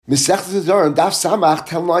Masechtas Nedarim, Daf Samach,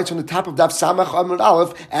 10 lines from the top of Daf Samach Amud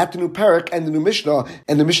Aleph at the new parak and the new Mishnah.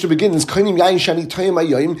 And the Mishnah begins, Koinim Yayin Shani Toyim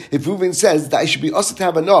Ayoim. If Reuven says that I should be asa to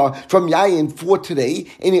have a na from Yayin for today,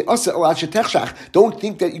 and asa al Shetechshach. Don't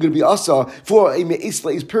think that you're going to be asa for a Me'is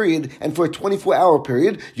Leis period and for a 24-hour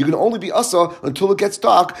period. You're going to only be asa until it gets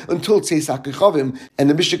dark, until Tzeisak Chavim. And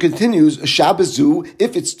the Mishnah continues, Shabbazu,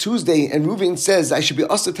 if it's Tuesday and Reuven says I should be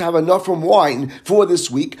asa to have a na from wine for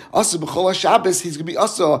this week, asa b'chol Shabbos, he's going to be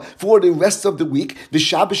asa for the rest of the week, the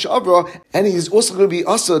Shabbos Avra, and he's also going to be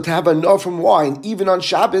asa to have a na from wine even on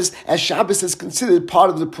Shabbos, as Shabbos is considered part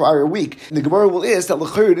of the prior week. And the Gemara will ask that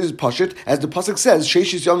l'chayr is pashut, as the pasuk says,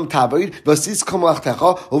 Sheishis Yom Tavod v'asis kol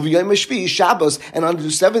malachtecha uv'yom hashvi Shabbos, and on the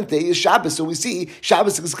seventh day is Shabbos. So we see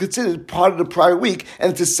Shabbos is considered part of the prior week, and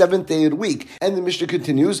it's the seventh day of the week. And the Mishnah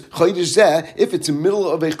continues, Chodesh Zeh, if it's the middle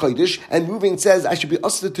of a Chodesh, and Reuven says I should be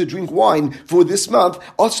asa to drink wine for this month,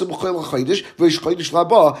 asa b'chol Chodesh v'yish Chodesh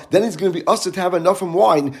Laba, then he's going to be asa to have enough from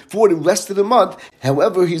wine for the rest of the month.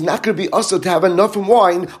 However, he's not going to be asa to have enough from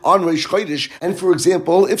wine on Rosh Chodesh. And for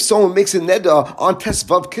example, if someone makes a neder on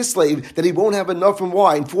Tesvav Kislev that he won't have enough from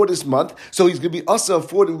wine for this month, so he's going to be asa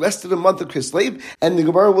for the rest of the month of Kislev. And the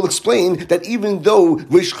Gemara will explain that even though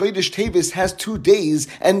Rosh Chodesh Tevis has 2 days,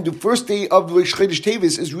 and the first day of Rosh Chodesh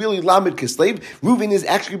Tevis is really Lamed Kislev, Reuven is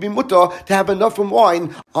actually going to be mutter to have enough from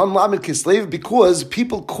wine on Lamed Kislev, because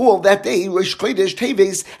people call that day Rosh Chodesh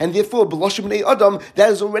Tevis, and therefore B'Lashon B'nei Adam,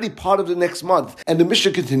 that is already part of the next month. And the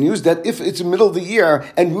Mishnah continues that if it's the middle of the year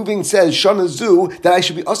and Reuven says Shana Zu that I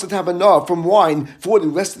should be asa to have enough from wine for the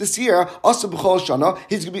rest of this year, asa b'chol Shana,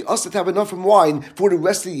 he's going to be asa to have enough from wine for the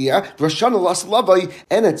rest of the year. Rosh Hashanah las lavai,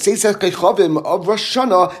 and at Tzeisak Chavim of Rosh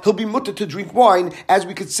Hashanah he'll be mutter to drink wine, as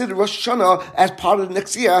we consider Rosh Hashanah as part of the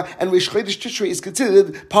next year, and Rosh Chodesh Tishrei is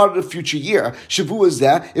considered part of the future year. Shavu is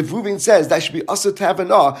there. If Reuven says that I should be asa to have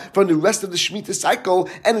enough from the rest of the Shemitah cycle,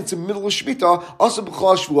 and it's the middle of Shemitah, asa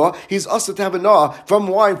b'chol Shvuah, he's asa to have enough from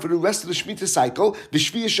wine for the rest of the Shemitah cycle. The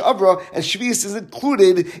Shvius Avra, and Shvius is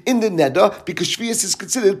included in the Neder because Shvius is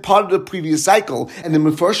considered part of the previous cycle. And the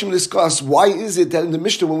Mefarshim discuss why is it that in the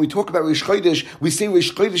Mishnah when we talk about Rosh Chodesh, we say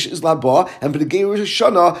Rosh Chodesh is Labah, and B'negei Rosh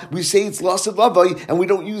Hashanah we say it's Lasad Lavai, and we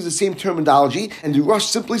don't use the same terminology. And the Rosh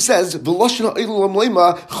simply says V'loshna Eilam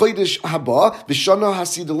Lema Chodesh Haba V'shana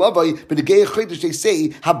Hasid Lavai. B'negei Chodesh they say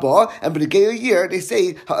Haba, and B'negei a year they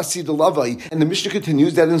say Hasid Lavai. And the Mishnah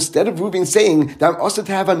continues that instead of Reuven saying that I'm also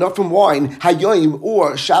to have enough from wine, Hayoim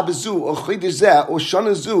or Shabbazu or Chodesh Zeh or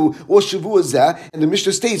Shana Zu or Shavua Zeh, and the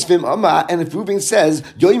Mishnah states Vim Amma, and if Reuven says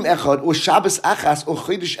Yoim Echad or Shabbos Achas or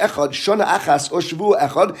Chodesh Echad, Shana Achas or Shavua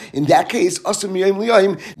Echad, in that case Asa Miyayim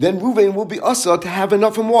Liyoim, then Reuven will be Asa to have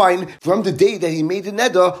enough from wine from the day that he made the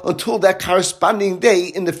neder until that corresponding day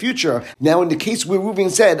in the future. Now in the case where Reuven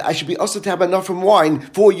said I should be Asa to have enough from wine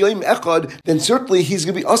for Yoim Echad, then certainly he's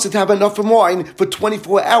going to be Asa to have enough from wine for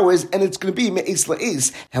 24 hours, and it's going to be Me'is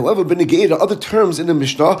La'is. However, B'negei the other terms in the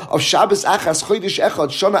Mishnah of Shabbos Achas, Chodesh Echad,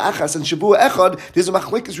 Shana Achas, and Shavua Echad, there's a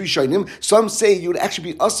machlekes rishonim. Some say you would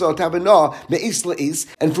actually be asa to have a na Me'is La'is.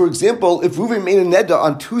 And for example, if Reuven made a neder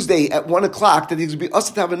on Tuesday at 1 o'clock that he's going to be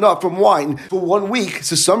asa to have a na from wine for 1 week,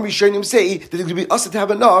 so some rishonim say that he's going to be asa to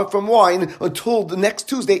have a na from wine until the next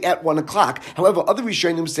Tuesday at 1 o'clock. However, other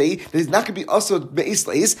rishonim say that he's not going to be asa Me'is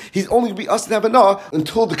La'is. He's only going to be asa to have a na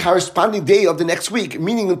until the corresponding day of the next week,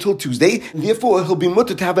 meaning until Tuesday. And therefore, he'll be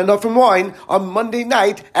mutter to have enough from wine on Monday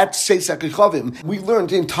night at Tzeisak Chavim. We learned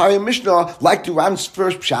the entire Mishnah like the Ran's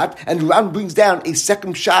first pshat, and the Ran brings down a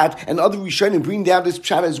second pshat, and other Rishonim bring down this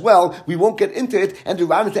pshat as well. We won't get into it, and the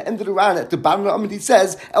Ran at the end of the Ran, at the bottom of the Amid, he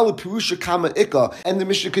says, El Pirusha Kama Ika, and the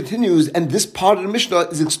Mishnah continues, and this part of the Mishnah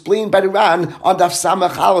is explained by the Ran on Daf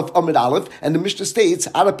Samach Aleph Amid Aleph, and the Mishnah states,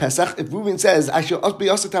 Ad Pesach, if Reuven says, I shall be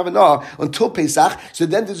asa to have a na until Pesach, so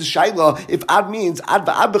then there's a shayla if Ad means Ad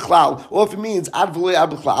V'Ad B'chlal, or if it means Ad V'Loy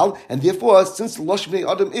Ad B'chlal, and therefore, since the Lashon B'nei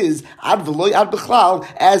Adam is Ad V'Loy Ad B'chlal,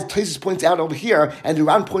 as Taisus points out over here, and the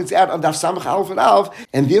Ran points out on Daf Samach Aleph and Aleph,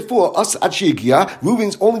 and therefore, us at Sheikiyah,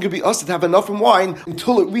 Reuven's only going to be us to have enough from wine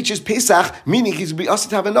until it reaches Pesach, meaning he's going to be us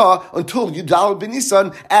to have enough until Yudal Ben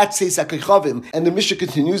Nisan at Tzeisak Chavim. And the Mishnah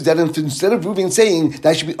continues that instead of Reuven saying that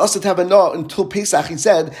I should be us to have enough until Pesach, he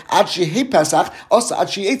said, Ad Shehei Pesach, Asa Ad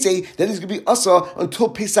Sheyetzei, that he's going to be Asa until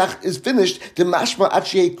Pesach is finished, the Mashma Ad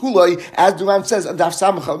Shehei Kuloi, as the Ran says on Daf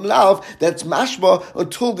Samach Aleph, that's Mashma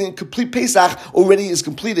until the complete Pesach already is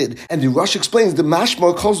completed. And the Rosh explains the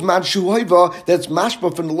Mashma calls Man Shuhaiva, that's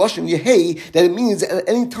Mashma from the Lashon Yehei, that it means at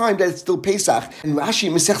any time that it's still Pesach. And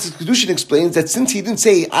Rashi Masechtas Kedushin explains that since he didn't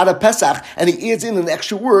say Ada Pesach and he adds in an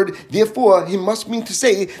extra word, therefore he must mean to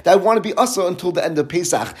say that I want to be Asa until the end of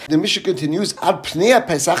Pesach. The Mishnah continues Ad Pnei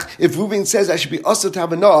Pesach. If Reuven says I should be Asa to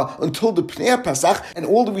have a na until the Pnei Pnei Pesach, and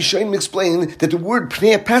all the Rishonim explain that the word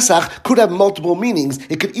Pnei Pesach could have multiple meanings.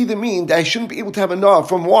 It could either mean that I shouldn't be able to have a nah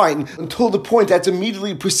from wine until the point that's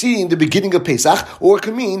immediately preceding the beginning of Pesach, or it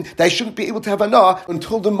could mean that I shouldn't be able to have a nah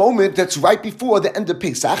until the moment that's right before the end of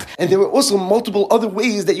Pesach. And there are also multiple other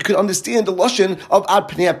ways that you could understand the lashon of Ad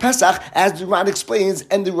Pnei Pesach, as the Ran explains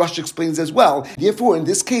and the Rosh explains as well. Therefore, in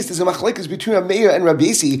this case, there's a machlekes between Rav Meir and Rabbi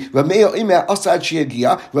Yossi. Rav Meir imer asa ad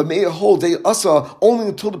sheyagia. Rav Meir holds a asa only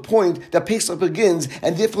until the point that Pesach begins,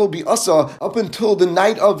 and therefore will be asa up until the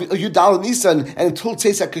night of Yudal Nisan and until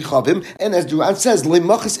Tzeisak Kechavim. And as Duran says,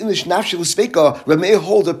 lemachas inish nafshi l'sveika. Rav Meir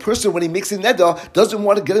holds a person when he makes a neder doesn't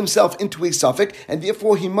want to get himself into a suffix, and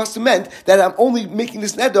therefore he must have meant that I'm only making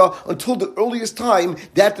this neder until the earliest time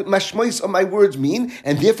that the mashmois of my words mean.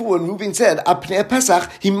 And therefore, when Reuven said Ad Pnei Pesach,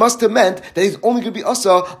 he must have meant that he's only going to be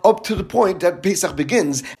asa up to the point that Pesach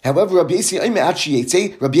begins. However, Rabbi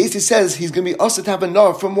Yossi says he's going to be asa to have a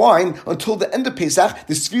nar from wine until the end of Pesach.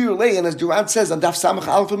 The Sfir Lei, and as Durant says on Daf Samach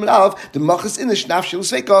Aleph and Aleph, the Machas Inish Nafshi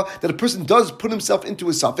L'Sveika, that a person does put himself into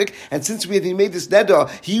a suffix. And since he made this neder,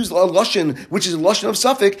 he used a lashon, which is a lashon of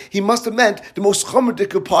suffix. He must have meant the most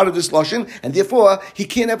chomerdik part of this lashon, and therefore he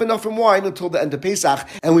can't have enough from wine until the end of Pesach.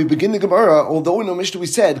 And we begin the Gemara, although in the Mishnah we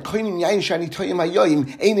said that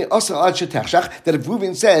if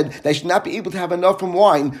Reuven said that I should not be able to have enough from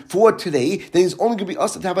wine for today, then he's only going to be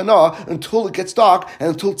asked to have enough until it gets dark and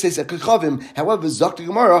until Tzeisak Kechavim. However, Zakti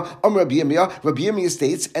Gemara, Rabbi Yirmiyah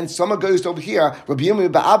states, and Sama goes over here, Rabbi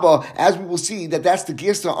Yirmiyah Ba'aba, as we will see that that's the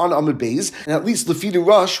Gersa on Amud Beis, and at least Lefida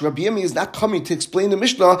Rosh, Rabbi Yirmiyah is not coming to explain the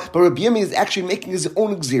Mishnah, but Rabbi Yirmiyah is actually making his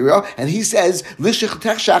own Gzira, and he says, Lishech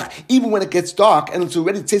Techshach, even when it gets dark and it's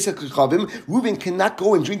already Tzeisak Kechavim, Reuven cannot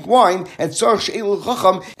go and drink wine, and Tzarech She'el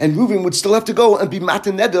Chacham, and Reuven would still have to go and be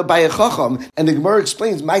matan neder by a chacham. And the Gemara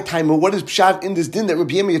explains, my time, what is pshat in this din that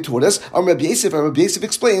Rabbi Yirmiyah taught us? Rabbi Yosef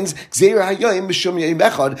explains, Gzeira Hayoim Mishum Yom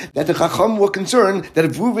Echad, that the chacham were concerned that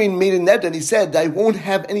if Reuven made a neder and he said that I won't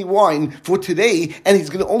have any wine for today, and he's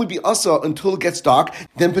going to only be asa until it gets dark,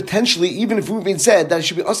 then potentially, even if Reuven said that he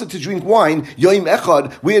should be asa to drink wine, Yom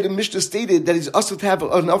Echad, where the Mishnah stated that he's asa to have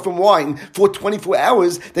enough from wine for 24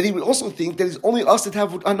 hours, that he would also think that he's only asa to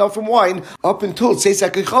have enough from wine up until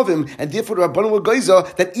Tzeisak Kechavim, and therefore the Rabbanan were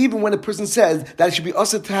geiza that even when a person says that it should be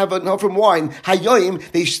asa to have enough from wine, hayoim,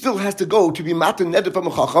 they still has to go to be matan neder from a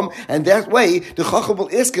chacham, and that way the chacham will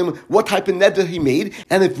ask him what type of neder he made,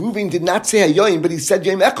 and if Reuven did not say hayoim but he said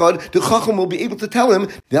yom echad, the chacham will be able to tell him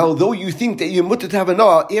that although you think that you're mutter to have a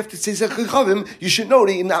nah after Tzeisak Kechavim, you should know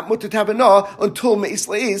that you're not mutter to have a nah until me'is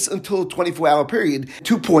le'is, until a 24-hour period.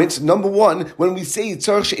 2 points. Number one, when we say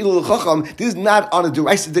tzarech she'il l'chacham, this is not on a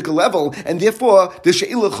derisidical level, and therefore the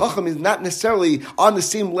she'il l'chacham is not necessarily on the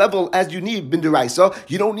same level as you need bin deraisa.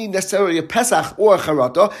 You don't need necessarily a Pesach or a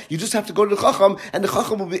Charata. You just have to go to the Chacham, and the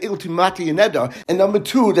Chacham will be able to mati your neder. And number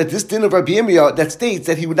two, that this din of Rabbi Yirmiyah that states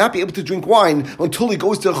that he would not be able to drink wine until he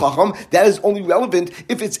goes to the Chacham, that is only relevant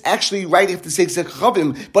if it's actually right after Tzeisak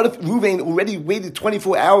Kechavim. But if Reuven already waited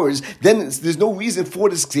 24 hours, then there's no reason for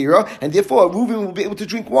this Gzira, and therefore Reuven will be able to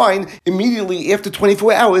drink wine immediately after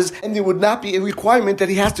 24 hours, and there would not be a requirement that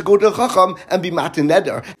he has to go to the Chacham and be mati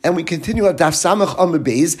neder. And we continue at Daf Samach Amud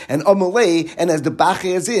Beis and Amalei, and as the Bach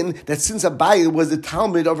is in, that since Abaye was the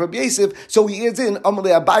Talmud of Rabbi Yosef, so he is in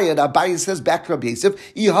Amalei Abaye, and Abaye says back to Rabbi Yosef,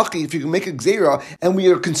 if you can make a Gzeira, and we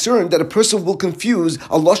are concerned that a person will confuse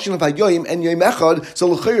a Lashon of Hayoim and Yom Echad, so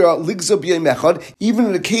L'chira Ligza B'Yom Echad, even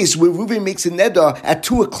in a case where Reuven makes a neder at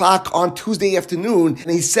 2 o'clock on Tuesday afternoon,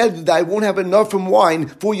 and he said that I won't have enough from wine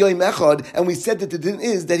for Yom Echad, and we said that the din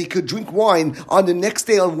is that he could drink wine on the next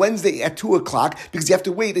day on Wednesday at 2 o'clock, because you have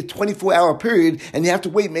to wait a 24-hour period, and you have to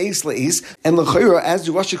wait me'is le'is. And l'chayra, as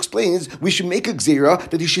the Rosh explains, we should make a gzira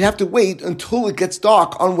that you should have to wait until it gets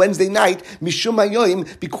dark on Wednesday night, mishum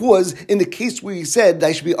hayoim, because in the case where he said that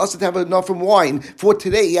I should be asked to have enough from wine for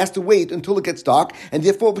today, he has to wait until it gets dark, and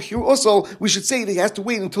therefore over here also we should say that he has to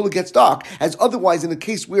wait until it gets dark. As otherwise, in the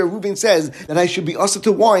case where Reuven says that I should be asked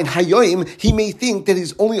to wine hayoim, he may think that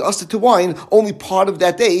he's only asked to wine only part of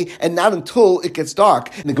that day and not until it gets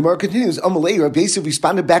dark. And the Gemara continues, Amalei, Rabbi Yosef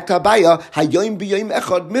responded back to Abaya, hayoim b'yom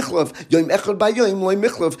echad michlav, yom echad b'yom loy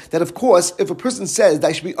michlav, that of course, if a person says that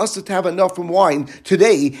I should be asked to have enough from wine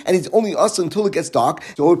today, and he's only asked until it gets dark,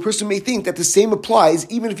 so a person may think that the same applies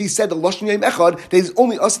even if he said the lashon yom echad, that he's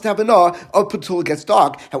only asked to have enough up until it gets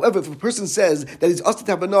dark. However, if a person says that he's asked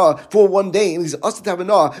to have enough for one day, and he's asked to have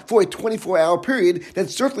enough for a 24-hour period, then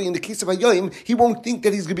certainly in the case of hayoim, he won't think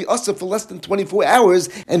that he's going to be asked for less than 24 hours,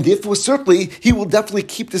 and therefore certainly he will definitely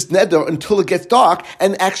keep this neder until it gets dark.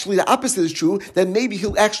 And actually the opposite is true, that maybe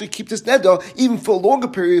he'll actually keep this neder even for a longer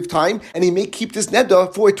period of time, and he may keep this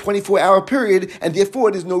neder for a 24-hour period, and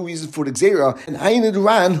therefore there's is no reason for the Gzeira. And Ayin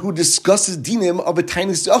Ran, who discusses dinim of a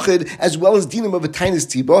tainis zachid as well as dinim of a tainis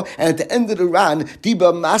tiba, and at the end of the Ran,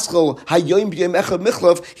 diba maschel hayoim b'yem echad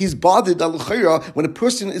michlav, he's bothered al l'chayra when a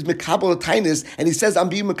person is mekabel a tainis and he says I'm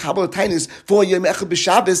being mekabel a tainis for yom echad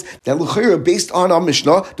b'Shabbos. That l'chayra, based on our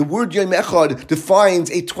Mishnah, the word yom echad defines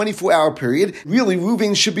a 24-hour period. Really,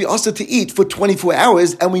 Reuven should be also to eat for 24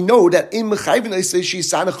 hours, and we know that in mechayvin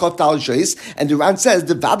and the Ran says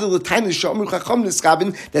the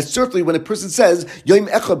that certainly when a person says yom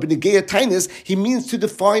echad b'negei tainis, he means to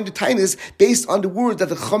define the tainis based on the word that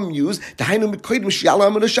the chum use,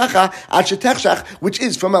 which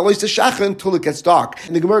is from alois shacha until it gets dark.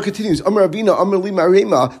 And the Gemara continues, Amar Ravina, Amar li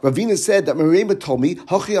Marema. Ravina said that Marema told me,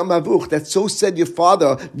 Hachi amavuch, that so said your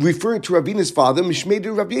father, referring to Ravina's father,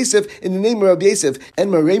 Mishmeidu Rav Yosef, in the name of Rav Yosef.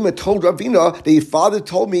 And Marema told Ravina that your father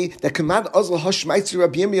told me that command Azal Hashmaitzi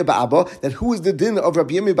Rabbi Yirmiyah Ba'abba, that who is the din of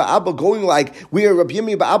Rabbi Yirmiyah Ba'abba going like where Rabbi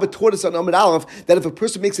Yirmiyah Ba'abba taught us on Amud Aleph, that if a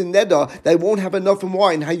person makes a neder that won't have enough from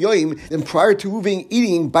wine, hayoim, then prior to Reuven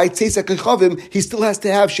eating by Tzeisak Chavim, he still has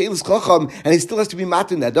to have Sheilas Chacham, and he still has to be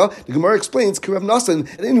Matan Neder. The Gemara explains, Kirav Nasan,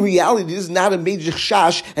 and in reality this is not a major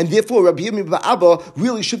shash, and therefore Rabbi Yirmiyah Ba'abba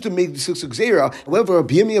really shouldn't have made such a Gzeira. However,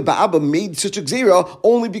 Rabbi Yirmiyah Ba'abba made such a Gzeira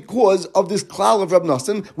only because of this klal of Rab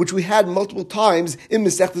Nasan, which we had multiple times in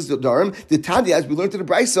Masechtas Nedarim. The Tanya, as we learned in the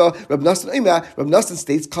Brisa, Rab Nasan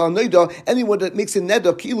states, Kal Noida, anyone that makes a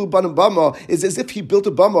neder kilu banam bama is as if he built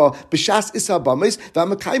a bama b'shas isa bamis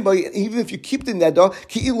v'amakayim. Even if you keep the neder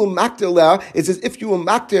kilu makter leah, it's as if you were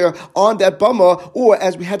makter on that bama, or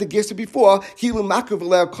as we had the guess before, kilu makter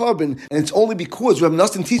v'leah carbon. And it's only because Rab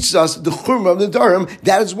Nasan teaches us the churma of the Nedarim,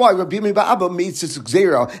 that is why Rabbi Yirmiyah Ba'abba made such a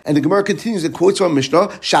gzeira. And the Gemara continues and quotes from Mishnah,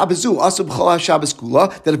 Shabbazu asa b'chol Shabbos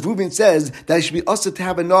kula, that if Reuven says that he should be asa to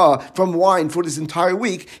have a nah from wine for this entire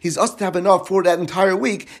week, he's asa to have a nah for that entire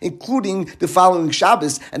week, including the following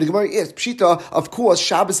Shabbos. And the Gemara asks, Pshita, of course,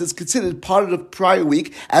 Shabbos is considered part of the prior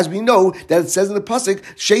week, as we know that it says in the pasuk,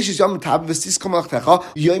 Sheish yom tav v'sis kol malachtecha,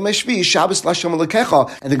 yom hashvi Shabbos l'Hashem Elokecha.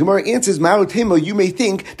 And the Gemara answers, Marutema, you may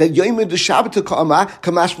think that yom the Shabbat to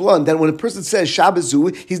kamash v'lan, that when a person says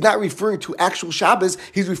Shabbazu, he's not referring to actual Shabbos,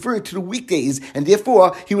 he's referring to the weekdays, and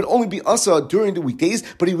therefore he would only be asa during the weekdays,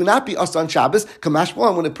 but he would not be asa on Shabbos. Kamash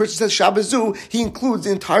v'lan, when a person says Shabbazu, he includes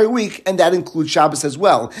the entire week, and that includes Shabbos as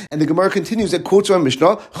well. And the Gemara continues and quotes from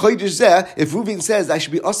Mishnah, Chodesh zeh, if Reuven says I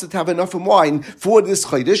should be asa to have enough of wine for this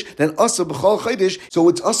Chodesh, then asa b'chol Chodesh, so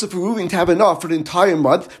it's asa for Reuven to have enough for the entire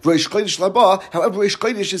month. Rosh Chodesh laba, however, Rosh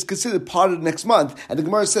Chodesh is considered part of the next month. And the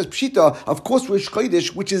Gemara says, Pshita, of course Rosh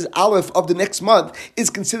Chodesh, which is Aleph of the next month, is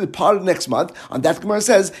considered part of the next month. On that Gemara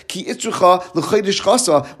says, Ki itzrucha l'chodesh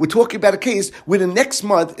chasa, we're talking about a case where the next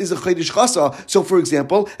month is a Chodesh chasa. So for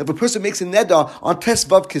example, if a person makes a neder on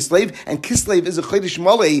Tesvav Kislev, and Kislev is a Chodesh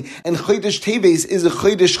Malei, and Chodesh Teves is a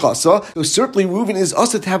Chodesh Chasa, so certainly Reuven is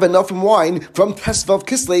also to have enough from wine from Tesvav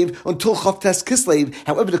Kislev until Chav Tes Kislev.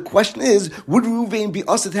 However, the question is, would Reuven be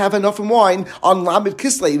also to have enough from wine on Lamed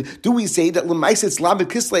Kislev? Do we say that Lemais it's Lamed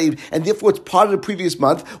Kislev, and therefore it's part of the previous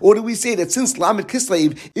month, or do we say that since Lamed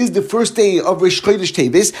Kislev is the first day of Rosh Chodesh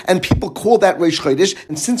Teves, and people call that Rosh Chodesh,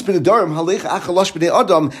 and since B'nedarim Halech Achalosh B'nei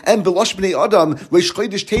Adam, and Belosh B'nei Adam, Rosh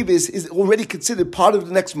Chodesh Teves is already considered part of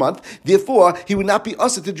the next month, therefore he would not be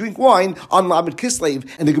usher to drink wine on Lamed Kislev.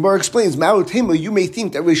 And the Gemara explains, Marutema, you may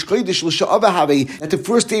think that Rosh Chodesh L'Sha'avahave, that the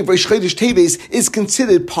first day of Rosh Chodesh Teves is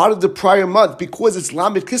considered part of the prior month because it's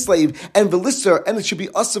Lamed Kislev and Velisser, and it should be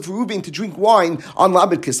usher for Reuven to drink wine on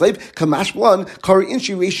Lamed Kislev. Kamash Blan, Kari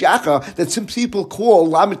Inshi Reshiacha, that some people call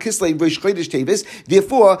Lamed Kislev Rosh Chodesh Teves,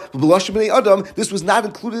 therefore, B'Losh B'nei Adam, this was not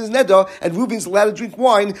included in Neder, and Reuven's allowed to drink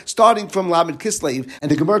wine starting from Lamed Kislev. And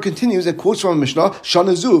the Gemara continues and quotes from Mishnah,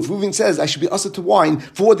 Shana Zu, if Reuven says, I should be usher to wine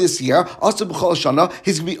for this year, usher b'chol Shana,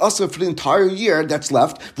 he's going to be usher for the entire year that's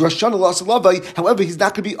left. Rosh Hashanah l'aseh lavai, however, he's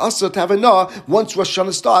not going to be usher to have a nah once Rosh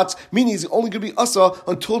Hashanah starts, meaning he's only going to be usher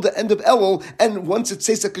until the end of Elul, and once it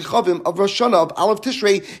says Kechavim of Rosh Hashanah, of Aleph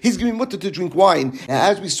Tishrei, he's going to be mutter to drink wine. And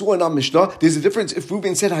as we saw in our Mishnah, there's a difference if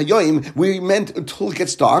Reuven said Hayoim, where he meant until it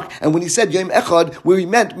gets dark, and when he said Yom Echad, where he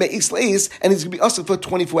meant Me'is Le'is, and he's going to be usher for a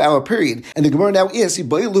 24-hour period. And the Gemara now asks, I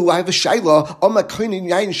have a shayla,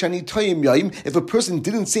 if a person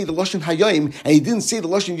didn't say the Lashon Hayoim, and he didn't say the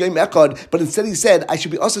Lashon Yom Echad, but instead he said, I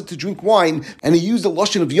should be usher to drink wine, and he used the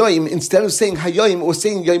Lashon of Yoim instead of saying Hayoim or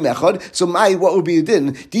saying Yom Echad, so what would be the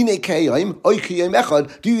din? Dine Kayoim, Oy Kayom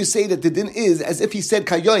Echad. Do you say that the din is as if he said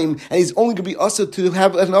Kayoim, and he's only going to be usher to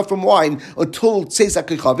have enough from wine until Tzeisak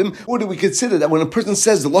Kechavim? Or do we consider that when a person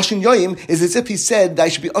says the Lashon Yoim is as if he said that I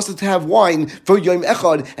should be usher to have wine for Yom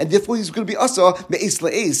Echad, and therefore he's going to be usher Me'is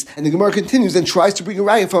Le'es? And the Gemara continues and tries to bring a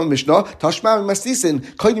raya from Mishnah, Tashma Maslisin,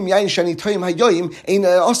 Koyim Yain Shani Toyim Hayoyim ain't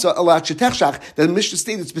also allowed Shetechshach. The Mishnah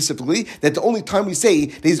stated specifically that the only time we say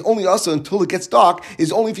that he's only also until it gets dark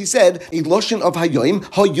is only if he said a lotion of Hayoyim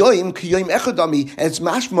Kiyoyim Echadami, and it's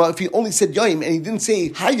mashma if he only said Yoyim and he didn't say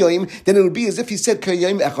Hayoyim, then it would be as if he said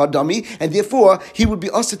Kiyoyim Echadami, and therefore he would be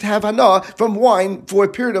also to have hana from wine for a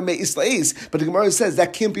period of Me'is La'is. But the Gemara says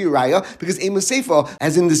that can't be a raya because Ema Seifa,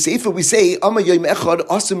 as in the Seifa we say Ama Yoyim Echad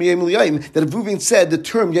Asam Yoyim L'Yoyim, that if Reuven said the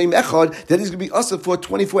term Yoyim Echad, that he's going to be also for a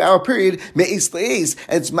 24-hour period Me'is La'is,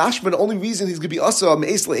 and it's mashma the only reason he's going to be also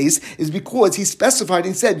Me'is La'is is because he specified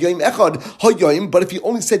and said Yoyim Echad Hayoyim, but if he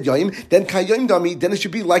only said Yoyim, then Kayoyim Dami, then it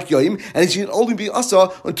should be like Yoyim, and it should only be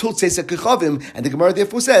also until Tzeisa Kechavim. And the Gemara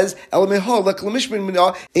therefore says Elamehol Leklamishmin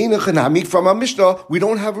Mina Eina Chanami, from our Mishnah we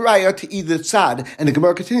don't have a raya to either tzad. And the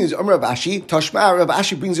Gemara continues, Amar Rav Ashi, Tashma, Rav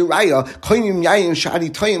Ashi brings a raya, Koinim Yayin Shani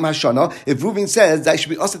Toyim Hashana. If Reuven says that should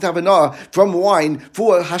be also to have an from wine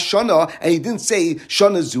for Hashana, and he didn't say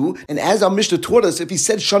Shana Zu, and as our Mishnah taught us, if he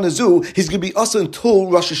said Shana Zu, he's going to be also until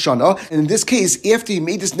Rosh Hashanah. And in this case, after he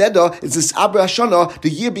made this neder, it's this Abra Hashanah, the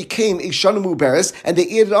year became a Shana Muberes, and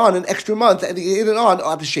they added on an extra month, and they added on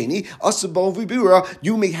Adasheni, Asa Bovibura,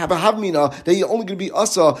 you may have a Havmina, that you're only going to be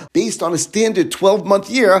Asa based on a standard 12-month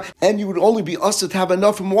year, and you would only be Asa to have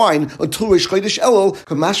enough from wine until Rish Chodesh Elul.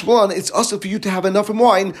 Kamashmalan, it's Asa for you to have enough from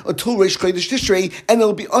wine until Rish Chodesh Tishrei, and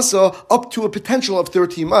it'll be Asa up to a potential of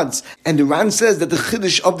 13 months. And the Ran says that the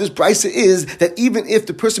Chiddush of this brisa is that even if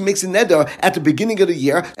the person makes a neder at the beginning of the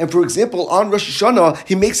year, and for example on Rosh Hashanah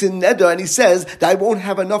he makes a neder and he says that I won't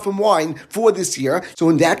have enough from wine for this year, so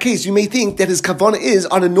in that case you may think that his kavanah is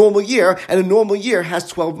on a normal year, and a normal year has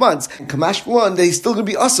 12 months. And Kamash B'lan, that he's still going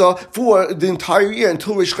to be Asa for the entire year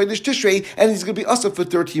until Rish Chodesh Tishrei, and he's going to be Asa for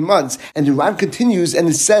 13 months. And the Ran continues and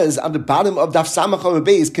it says on the bottom of Daf Samach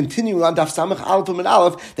Beis, continuing on Daf Samach Aleph and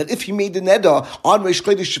Aleph, that if he made the neder on Rish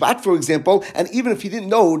Chodesh Shvat, for example, and even if he didn't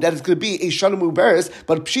know that it's going to be a Shana Muberes,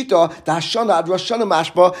 but Pshita, the Hashana ad Rosh Hashanah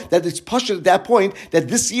Mashba, that it's Pasha at that point, that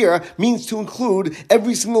this year means to include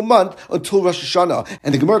every single month until Rosh Hashanah.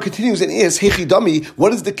 And the Gemara continues and asks, Hechi Dami,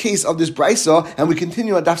 what is the case of this brisa? And we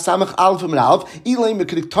continue on Daf Samach Aleph and Aleph, Ilay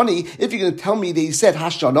Mekadiktani, if you're going to tell me that he said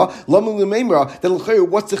Hashana, Lamu Lememra, then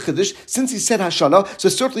what's the Chiddush? Since he said Hashana, so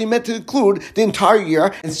certainly he meant to include the entire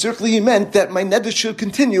year, and certainly he meant that my neder should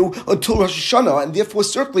continue until Rosh Hashanah, and therefore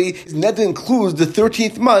certainly his neder includes the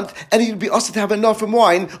 13th month, and he'd be also to have enough from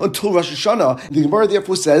wine until Rosh Hashanah. The Gemara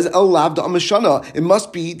therefore says, El Lav da Amashana. It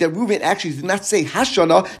must be that Reuven actually did not say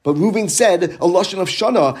Hashana, but Reuven said a Lashon of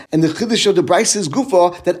Shana, and the Chiddush of the Brisa is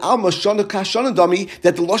Gufa, that Alma Shana Kashana Dami,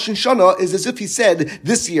 that the Lashon Shana is as if he said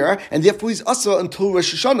this year, and therefore he's Asa until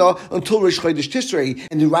Rosh Hashanah, until Rosh Chodesh Tishrei.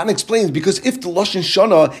 And the Ran explains, because if the Lashon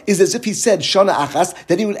Shana is as if he said Shana Achas,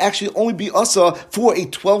 then he would actually only be Asa for a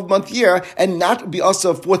 12-month year, and not be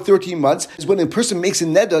Asa for 13 months. Is when a person makes a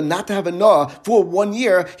neder not to have a na for 1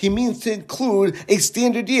 year, he means to include a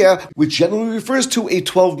standard year, which generally refers to a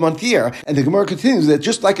 12-month year. And the Gemara continues that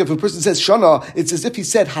just like if a person says Shana, it's as if he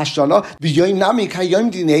said Hashana, v'yoyim nami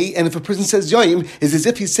kayom dinei, and if a person says Yoyim, it's as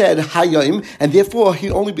if he said Hayoyim, and therefore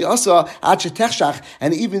he'd only be Asa ad shetechshach.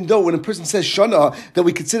 And even though when a person says Shana, that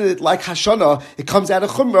we consider it like Hashana, it comes out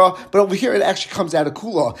of Chumrah, but over here it actually comes out of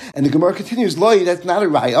Kula. And the Gemara continues, Loi, that's not a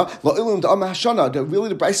raya, Lo ilum da'am Hashana, that really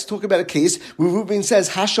the Bryce is talking about a case where Reuven says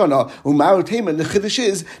Hashana, Umaru Taman, the Chiddush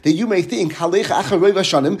is that you may think Halecha Acharei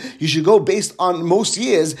Vashanim, you should go based on most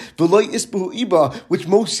years, V'loi Isbuhu Iba, which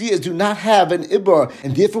most years do not have an Ibar.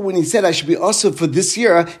 And therefore when he said I should be Asa for this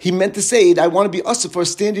year, he meant to say that I want to be Asa for a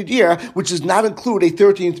standard year, which does not include a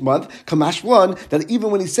 13th month. Kamash 1, that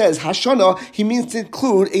even when he says Hashana, he means to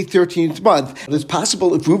include a 13th month. But it's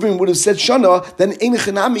possible if Reuven would have said Shana, then Ein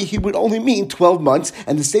Chanami, he would only mean 12 months,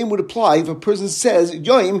 and the same would apply if a person says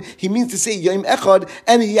Yoim, he means to say Yoim Echad,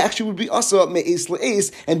 and he actually would be Asa Me'es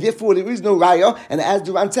Le'es, and therefore there is no Raya, and as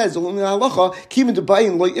the Ran says, since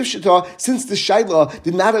the Shaila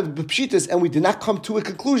did not have B'pshitas, and we did not come to a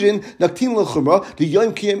conclusion, Naktin L'chumra, the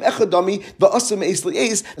Yoim Kiyem Echadami, V'asa Me'es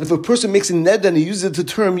Le'es, and if a person makes a ned and he uses the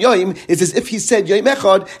term Yoim, it's as if he said Yoim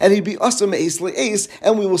Echad, and he'd be Asa Me'es Le'es,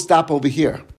 and we will stop over here.